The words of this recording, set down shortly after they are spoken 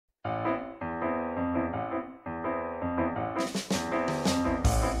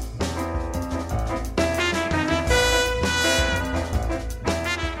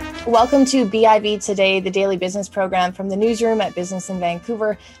Welcome to BIV Today, the daily business program from the newsroom at Business in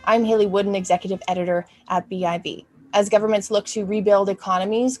Vancouver. I'm Haley Wooden, executive editor at BIV. As governments look to rebuild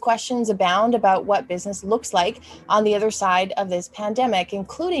economies, questions abound about what business looks like on the other side of this pandemic,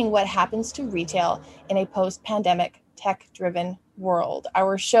 including what happens to retail in a post-pandemic tech-driven world.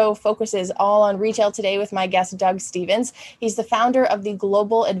 Our show focuses all on retail today with my guest, Doug Stephens. He's the founder of the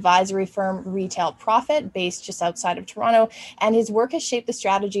global advisory firm Retail Profit, based just outside of Toronto, and his work has shaped the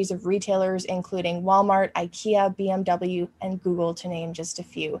strategies of retailers, including Walmart, IKEA, BMW, and Google, to name just a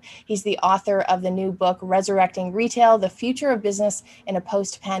few. He's the author of the new book, Resurrecting Retail, The Future of Business in a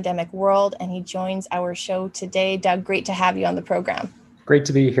Post-Pandemic World, and he joins our show today. Doug, great to have you on the program. Great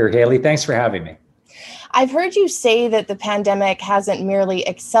to be here, Haley. Thanks for having me. I've heard you say that the pandemic hasn't merely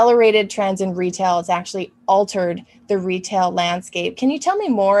accelerated trends in retail, it's actually altered the retail landscape. Can you tell me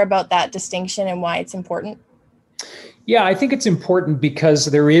more about that distinction and why it's important? Yeah, I think it's important because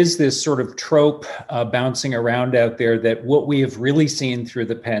there is this sort of trope bouncing around out there that what we have really seen through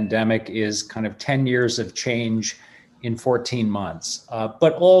the pandemic is kind of 10 years of change in 14 months,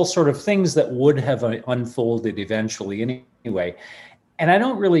 but all sort of things that would have unfolded eventually anyway. And I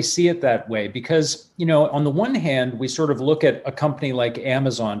don't really see it that way because, on the one hand, we sort of look at a company like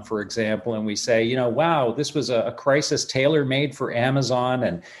Amazon, for example, and we say, wow, this was a crisis tailor-made for Amazon.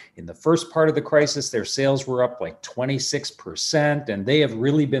 And in the first part of the crisis, their sales were up like 26%, and they have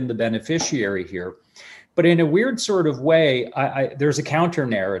really been the beneficiary here. But in a weird sort of way, there's a counter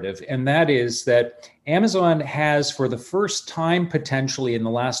narrative, and that is that Amazon has, for the first time potentially in the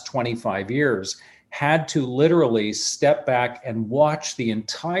last 25 years, had to literally step back and watch the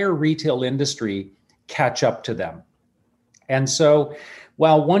entire retail industry catch up to them. And so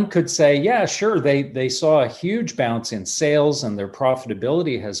while one could say, yeah, sure, they saw a huge bounce in sales and their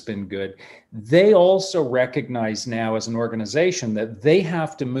profitability has been good, they also recognize now as an organization that they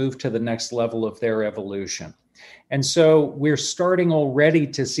have to move to the next level of their evolution. And so we're starting already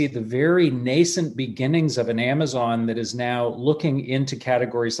to see the very nascent beginnings of an Amazon that is now looking into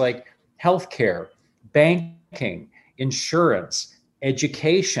categories like healthcare, banking, insurance,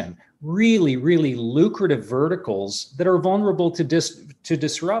 education, really, really lucrative verticals that are vulnerable to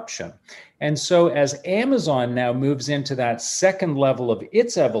disruption. And so as Amazon now moves into that second level of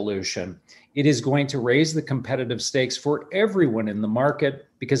its evolution, it is going to raise the competitive stakes for everyone in the market.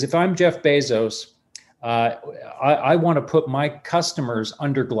 Because if I'm Jeff Bezos, I want to put my customers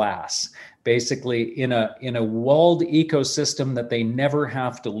under glass, basically in a walled ecosystem that they never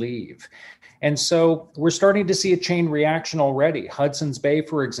have to leave. And so we're starting to see a chain reaction already. Hudson's Bay,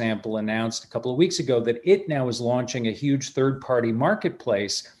 for example, announced a couple of weeks ago that it now is launching a huge third-party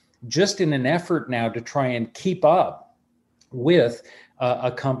marketplace just in an effort now to try and keep up with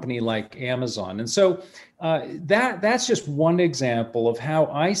a company like Amazon. And so that's just one example of how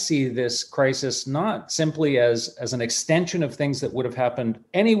I see this crisis not simply as an extension of things that would have happened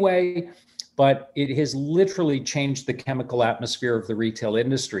anyway, but it has literally changed the chemical atmosphere of the retail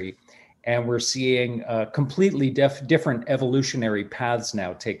industry. And we're seeing completely different evolutionary paths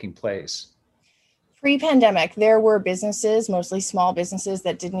now taking place. Pre-pandemic, there were businesses, mostly small businesses,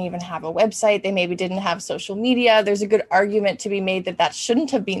 that didn't even have a website. They maybe didn't have social media. There's a good argument to be made that shouldn't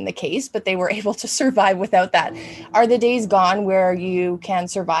have been the case, but they were able to survive without that. Are the days gone where you can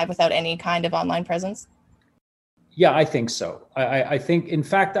survive without any kind of online presence? Yeah, I think so. I think, in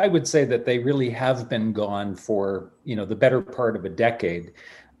fact, I would say that they really have been gone for, the better part of a decade.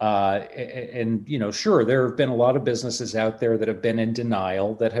 Sure, there have been a lot of businesses out there that have been in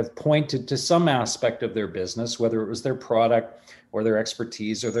denial, that have pointed to some aspect of their business, whether it was their product or their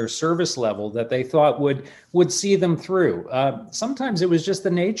expertise or their service level, that they thought would see them through. Sometimes it was just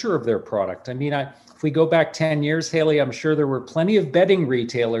the nature of their product. I mean, if we go back 10 years, Haley, I'm sure there were plenty of bedding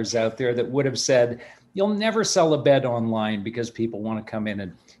retailers out there that would have said, you'll never sell a bed online because people want to come in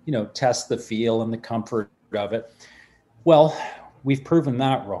and, test the feel and the comfort of it. Well, we've proven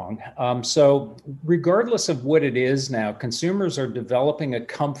that wrong. So regardless of what it is now, consumers are developing a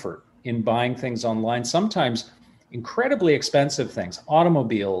comfort in buying things online, sometimes incredibly expensive things,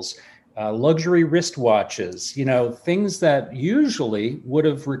 automobiles, luxury wristwatches, things that usually would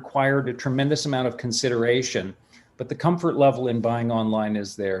have required a tremendous amount of consideration, but the comfort level in buying online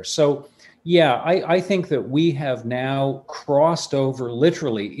is there. So yeah, I think that we have now crossed over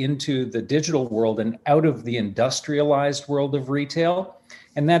literally into the digital world and out of the industrialized world of retail.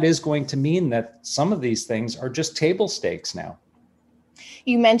 And that is going to mean that some of these things are just table stakes now.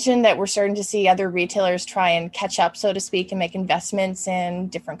 You mentioned that we're starting to see other retailers try and catch up, so to speak, and make investments in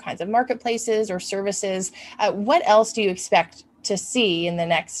different kinds of marketplaces or services. What else do you expect to see in the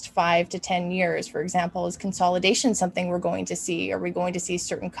next 5 to 10 years? For example, is consolidation something we're going to see? Are we going to see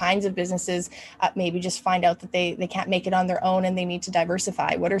certain kinds of businesses maybe just find out that they can't make it on their own and they need to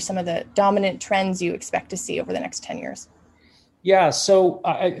diversify? What are some of the dominant trends you expect to see over the next 10 years? Yeah, so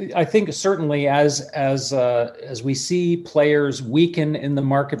I think certainly as we see players weaken in the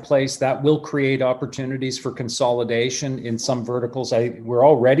marketplace, that will create opportunities for consolidation in some verticals. We're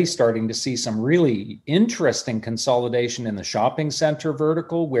already starting to see some really interesting consolidation in the shopping center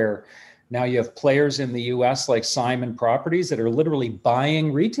vertical, where now you have players in the US like Simon Properties that are literally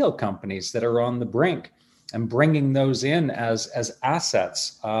buying retail companies that are on the brink and bringing those in as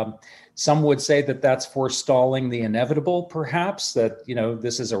assets. Some would say that that's forestalling the inevitable, perhaps, that,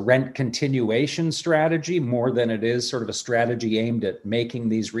 this is a rent continuation strategy more than it is sort of a strategy aimed at making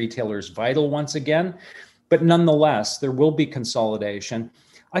these retailers vital once again. But nonetheless, there will be consolidation.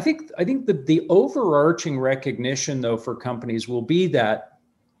 I think the overarching recognition, though, for companies will be that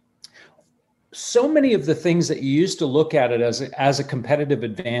so many of the things that you used to look at it as a competitive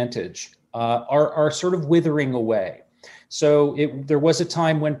advantage are sort of withering away. So there was a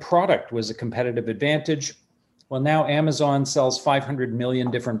time when product was a competitive advantage. Well, now Amazon sells 500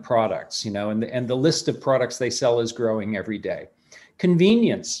 million different products, and the list of products they sell is growing every day.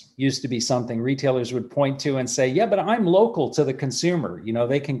 Convenience used to be something retailers would point to and say, yeah, but I'm local to the consumer.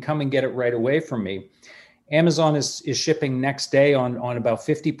 They can come and get it right away from me. Amazon is shipping next day on about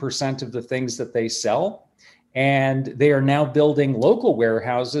 50% of the things that they sell. And they are now building local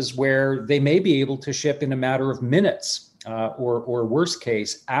warehouses where they may be able to ship in a matter of minutes. Or worst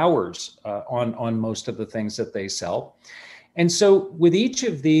case, hours on most of the things that they sell. And so with each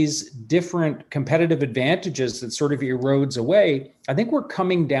of these different competitive advantages that sort of erodes away, I think we're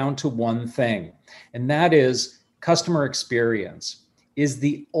coming down to one thing, and that is customer experience is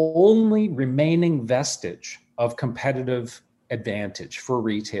the only remaining vestige of competitive advantage for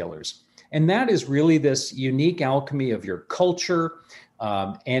retailers. And that is really this unique alchemy of your culture,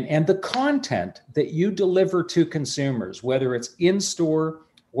 and the content that you deliver to consumers, whether it's in-store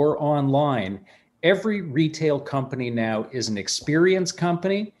or online. Every retail company now is an experience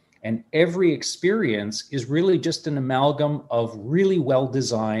company, and every experience is really just an amalgam of really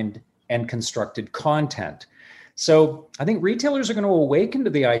well-designed and constructed content. So I think retailers are going to awaken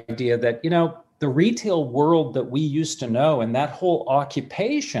to the idea that, the retail world that we used to know and that whole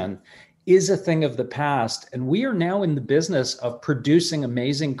occupation is a thing of the past. And we are now in the business of producing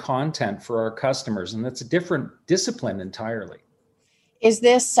amazing content for our customers. And that's a different discipline entirely. Is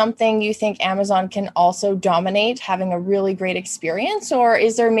this something you think Amazon can also dominate, having a really great experience? Or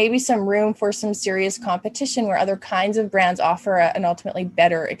is there maybe some room for some serious competition where other kinds of brands offer an ultimately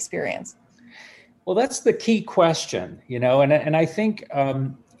better experience? Well, that's the key question, and I think,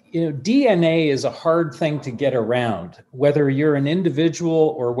 DNA is a hard thing to get around, whether you're an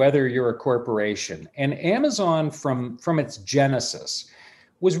individual or whether you're a corporation. And Amazon, from its genesis,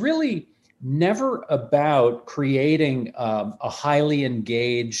 was really never about creating a highly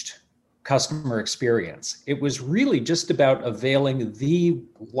engaged customer experience. It was really just about availing the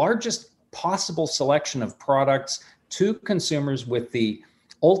largest possible selection of products to consumers with the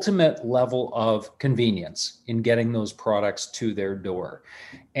ultimate level of convenience in getting those products to their door.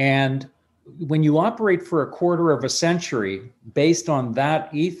 And when you operate for a quarter of a century based on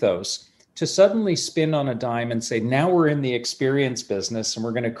that ethos, to suddenly spin on a dime and say, now we're in the experience business and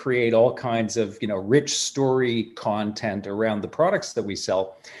we're going to create all kinds of, rich story content around the products that we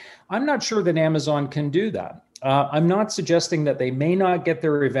sell, I'm not sure that Amazon can do that. I'm not suggesting that they may not get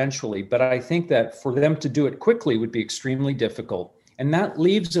there eventually, but I think that for them to do it quickly would be extremely difficult. And that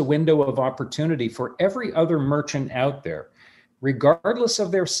leaves a window of opportunity for every other merchant out there, regardless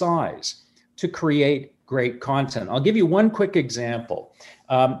of their size, to create great content. I'll give you one quick example.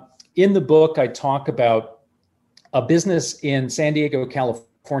 In the book, I talk about a business in San Diego,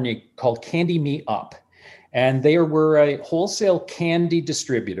 California called Candy Me Up. And they were a wholesale candy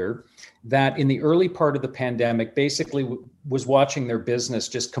distributor that in the early part of the pandemic basically was watching their business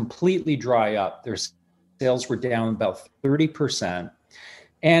just completely dry up. Their sales were down about 30%.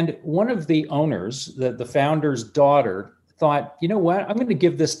 And one of the owners, the founder's daughter, thought, you know what, I'm going to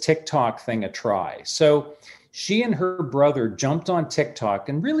give this TikTok thing a try. So she and her brother jumped on TikTok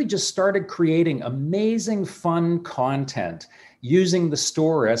and really just started creating amazing, fun content using the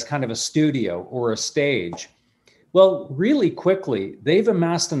store as kind of a studio or a stage. Well, really quickly, they've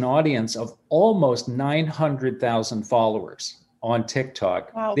amassed an audience of almost 900,000 followers. on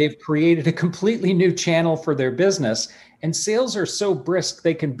TikTok. Wow. They've created a completely new channel for their business, and sales are so brisk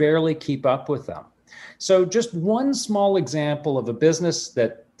they can barely keep up with them. So just one small example of a business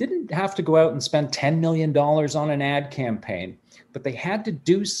that didn't have to go out and spend $10 million on an ad campaign, but they had to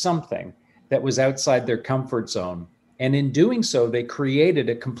do something that was outside their comfort zone. And in doing so, they created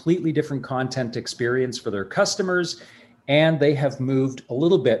a completely different content experience for their customers, and they have moved a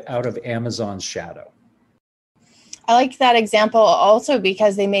little bit out of Amazon's shadow. I like that example also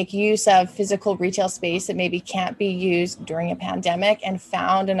because they make use of physical retail space that maybe can't be used during a pandemic and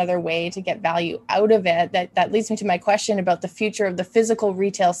found another way to get value out of it. That leads me to my question about the future of the physical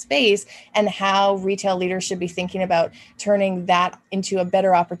retail space and how retail leaders should be thinking about turning that into a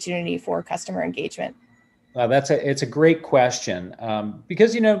better opportunity for customer engagement. It's a great question,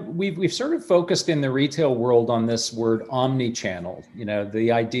 because we've sort of focused in the retail world on this word omni-channel.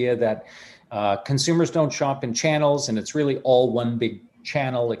 The idea that consumers don't shop in channels and it's really all one big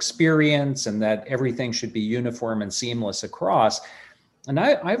channel experience, and that everything should be uniform and seamless across. And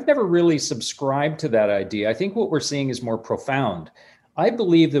I've never really subscribed to that idea. I think what we're seeing is more profound. I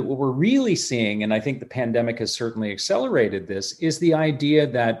believe that what we're really seeing, and I think the pandemic has certainly accelerated this, is the idea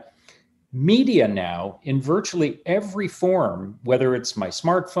that media now in virtually every form, whether it's my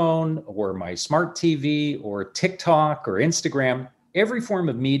smartphone or my smart TV or TikTok or Instagram, every form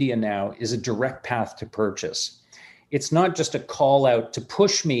of media now is a direct path to purchase. It's not just a call out to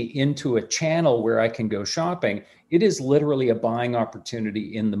push me into a channel where I can go shopping. It is literally a buying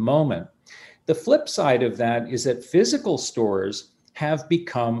opportunity in the moment. The flip side of that is that physical stores have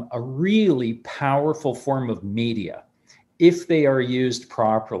become a really powerful form of media if they are used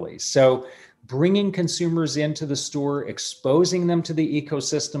properly. So bringing consumers into the store, exposing them to the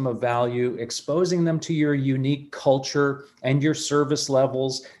ecosystem of value, exposing them to your unique culture and your service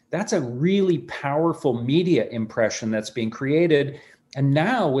levels, that's a really powerful media impression that's being created. And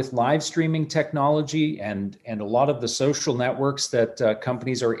now with live streaming technology and a lot of the social networks that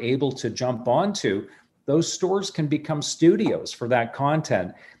companies are able to jump onto, those stores can become studios for that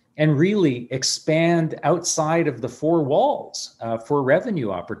content and really expand outside of the four walls for revenue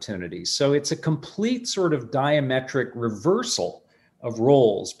opportunities. So it's a complete sort of diametric reversal of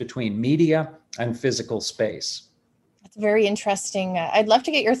roles between media and physical space. That's very interesting. I'd love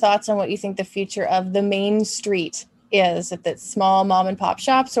to get your thoughts on what you think the future of the main street is, if it's small mom and pop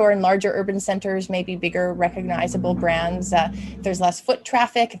shops or in larger urban centers, maybe bigger recognizable brands. If there's less foot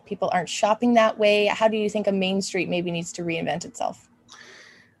traffic, if people aren't shopping that way, how do you think a main street maybe needs to reinvent itself?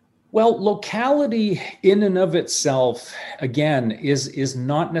 Well, locality in and of itself, again, is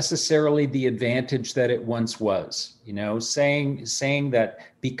not necessarily the advantage that it once was. Saying that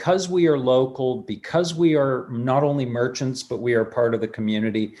because we are local, because we are not only merchants, but we are part of the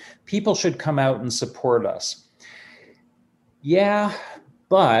community, people should come out and support us. Yeah,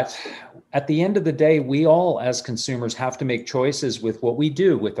 but at the end of the day, we all as consumers have to make choices with what we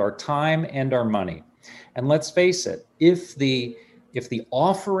do with our time and our money. And let's face it, if the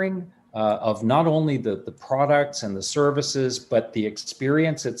offering of not only the products and the services, but the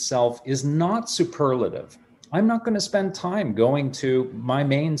experience itself is not superlative, I'm not going to spend time going to my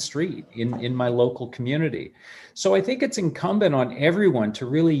main street in my local community. So I think it's incumbent on everyone to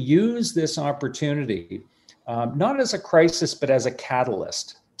really use this opportunity, not as a crisis, but as a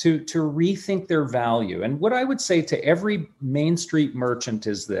catalyst to rethink their value. And what I would say to every Main Street merchant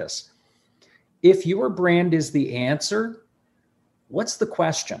is this: if your brand is the answer, what's the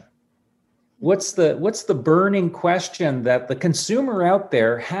question? What's the burning question that the consumer out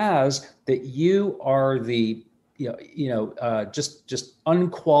there has that you are the just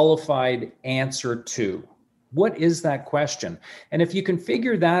unqualified answer to? What is that question? And if you can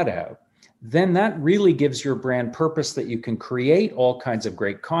figure that out, then that really gives your brand purpose that you can create all kinds of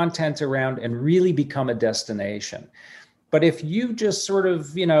great content around and really become a destination. But if you just sort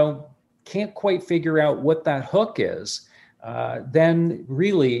of, can't quite figure out what that hook is, then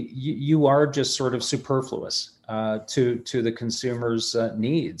really you are just sort of superfluous to the consumer's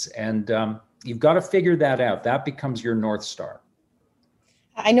needs. And you've got to figure that out. That becomes your North Star.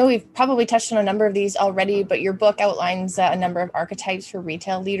 I know we've probably touched on a number of these already, but your book outlines a number of archetypes for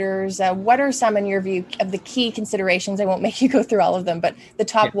retail leaders. What are some, in your view, of the key considerations? I won't make you go through all of them, but the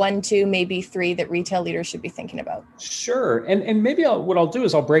top 1, 2, maybe 3 that retail leaders should be thinking about. Sure. And maybe what I'll do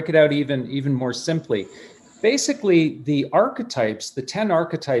is I'll break it out even more simply. Basically, the 10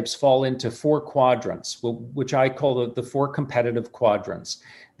 archetypes fall into 4 quadrants, which I call the 4 competitive quadrants.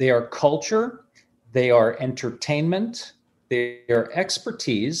 They are culture, they are entertainment, they are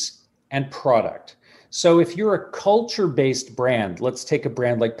expertise, and product. So if you're a culture-based brand, let's take a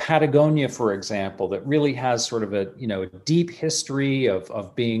brand like Patagonia, for example, that really has sort of a deep history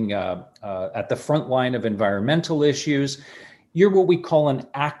of being at the front line of environmental issues. You're what we call an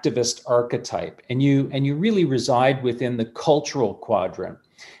activist archetype, and you really reside within the cultural quadrant.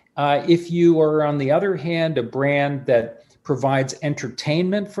 If you are, on the other hand, a brand that provides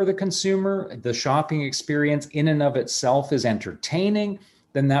entertainment for the consumer, the shopping experience in and of itself is entertaining,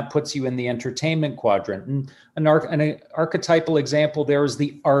 then that puts you in the entertainment quadrant. And an archetypal example there is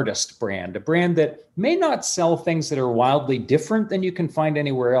the artist brand, a brand that may not sell things that are wildly different than you can find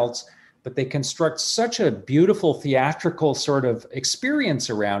anywhere else, but they construct such a beautiful theatrical sort of experience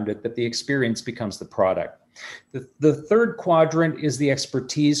around it that the experience becomes the product. The third quadrant is the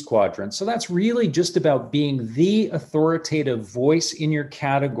expertise quadrant. So that's really just about being the authoritative voice in your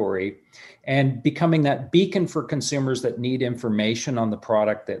category and becoming that beacon for consumers that need information on the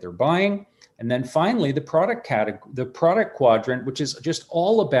product that they're buying. And then finally, the product quadrant, which is just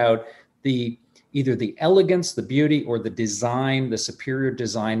all about either the elegance, the beauty, or the design, the superior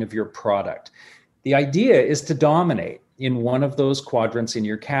design of your product. The idea is to dominate in one of those quadrants in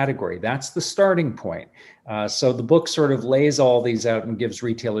your category. That's the starting point. So the book sort of lays all these out and gives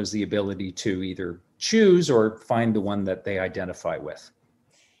retailers the ability to either choose or find the one that they identify with.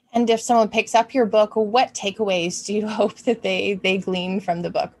 And if someone picks up your book, what takeaways do you hope that they glean from the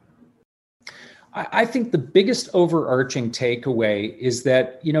book? I think the biggest overarching takeaway is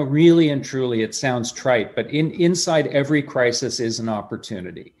that, really and truly, it sounds trite, but inside every crisis is an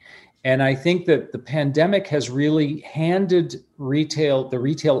opportunity. And I think that the pandemic has really handed the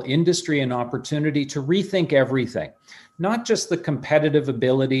retail industry an opportunity to rethink everything, not just the competitive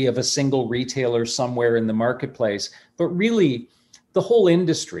ability of a single retailer somewhere in the marketplace, but really the whole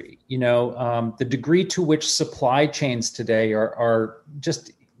industry. The degree to which supply chains today are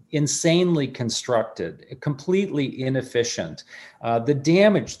just insanely constructed, completely inefficient, the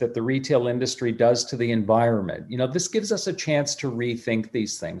damage that the retail industry does to the environment. This gives us a chance to rethink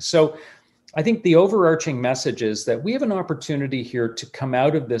these things. So I think the overarching message is that we have an opportunity here to come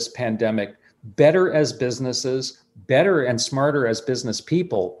out of this pandemic better as businesses, better and smarter as business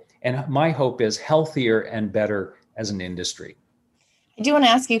people. And my hope is healthier and better as an industry. I do want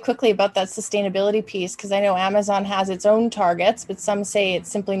to ask you quickly about that sustainability piece, because I know Amazon has its own targets, but some say it's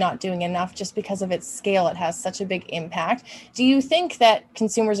simply not doing enough just because of its scale. It has such a big impact. Do you think that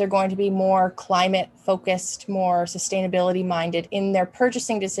consumers are going to be more climate focused, more sustainability minded in their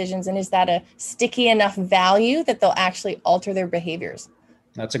purchasing decisions? And is that a sticky enough value that they'll actually alter their behaviors?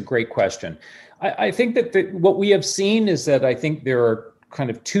 That's a great question. I think that what we have seen is that I think there are kind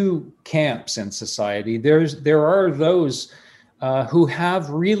of two camps in society. There are those who have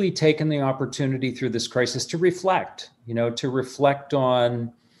really taken the opportunity through this crisis to reflect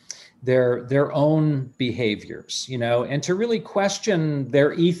on their own behaviors, and to really question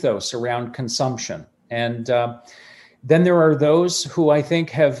their ethos around consumption. And then there are those who I think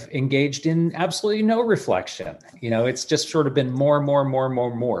have engaged in absolutely no reflection. It's just sort of been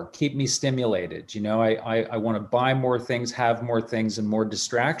more, keep me stimulated. I want to buy more things, have more things, and more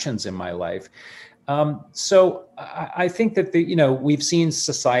distractions in my life. So I think that we've seen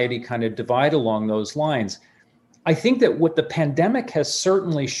society kind of divide along those lines. I think that what the pandemic has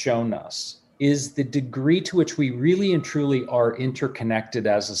certainly shown us is the degree to which we really and truly are interconnected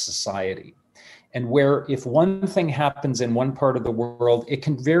as a society. And where if one thing happens in one part of the world, it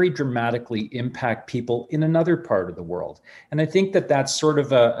can very dramatically impact people in another part of the world. And I think that that's sort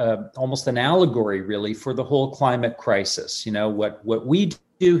of almost an allegory really for the whole climate crisis. What we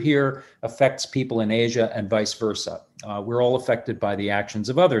do here affects people in Asia and vice versa. We're all affected by the actions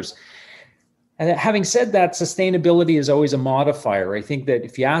of others. And having said that, sustainability is always a modifier. I think that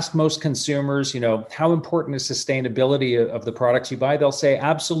if you ask most consumers, how important is sustainability of the products you buy, they'll say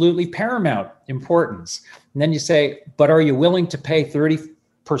absolutely paramount importance. And then you say, but are you willing to pay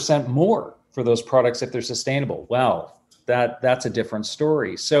 30% more for those products if they're sustainable? Well, that's a different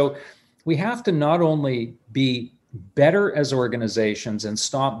story. So we have to not only be better as organizations and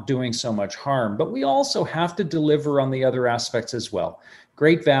stop doing so much harm, but we also have to deliver on the other aspects as well.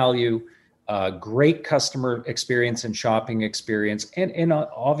 Great value, great customer experience and shopping experience, and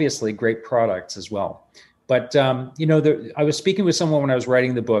obviously great products as well. But, I was speaking with someone when I was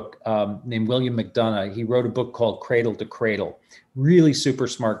writing the book named William McDonough. He wrote a book called Cradle to Cradle, really super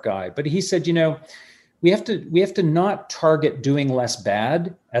smart guy. But he said, we have to not target doing less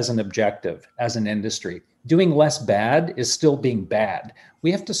bad as an objective, as an industry. Doing less bad is still being bad.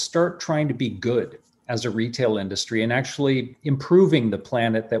 We have to start trying to be good as a retail industry and actually improving the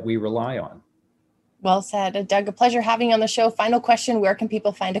planet that we rely on. Well said. Doug, a pleasure having you on the show. Final question, where can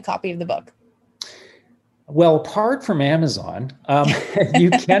people find a copy of the book? Well, apart from Amazon, you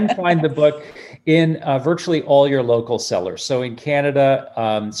can find the book in virtually all your local sellers. So in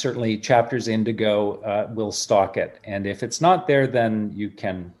Canada, certainly Chapters Indigo will stock it. And if it's not there, then you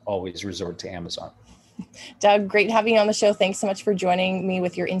can always resort to Amazon. Doug, great having you on the show. Thanks so much for joining me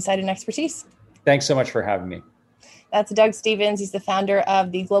with your insight and expertise. Thanks so much for having me. That's Doug Stephens. He's the founder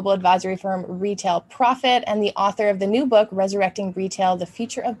of the global advisory firm Retail Profit and the author of the new book, Resurrecting Retail, The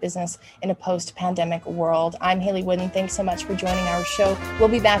Future of Business in a Post-Pandemic World. I'm Hayley Woodin. Thanks so much for joining our show. We'll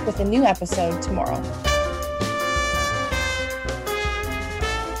be back with a new episode tomorrow.